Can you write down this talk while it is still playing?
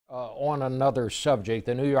On another subject,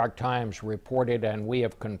 the New York Times reported, and we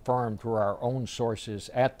have confirmed through our own sources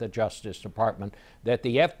at the Justice Department, that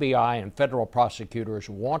the FBI and federal prosecutors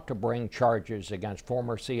want to bring charges against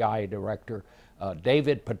former CIA Director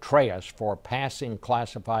David Petraeus for passing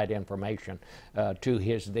classified information to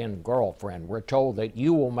his then girlfriend. We're told that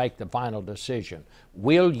you will make the final decision.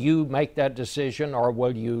 Will you make that decision, or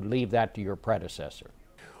will you leave that to your predecessor?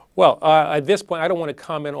 Well, at this point, I don't want to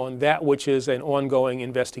comment on that which is an ongoing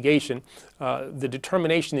investigation. The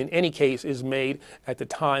determination in any case is made at the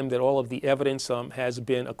time that all of the evidence has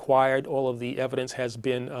been acquired, all of the evidence has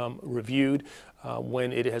been reviewed,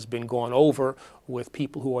 when it has been gone over with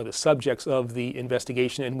people who are the subjects of the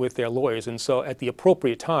investigation and with their lawyers. And so at the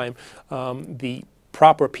appropriate time, the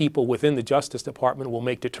proper people within the Justice Department will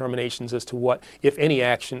make determinations as to what, if any,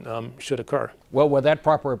 action should occur. Well, will that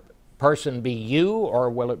proper person be you, or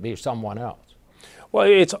will it be someone else? Well,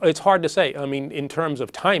 it's hard to say. I mean, in terms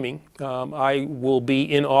of timing, I will be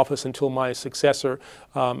in office until my successor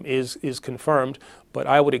is confirmed, but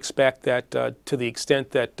I would expect that to the extent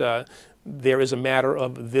that there is a matter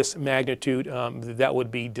of this magnitude, that would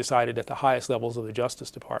be decided at the highest levels of the Justice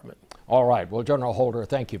Department. All right. Well, General Holder,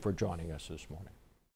 thank you for joining us this morning.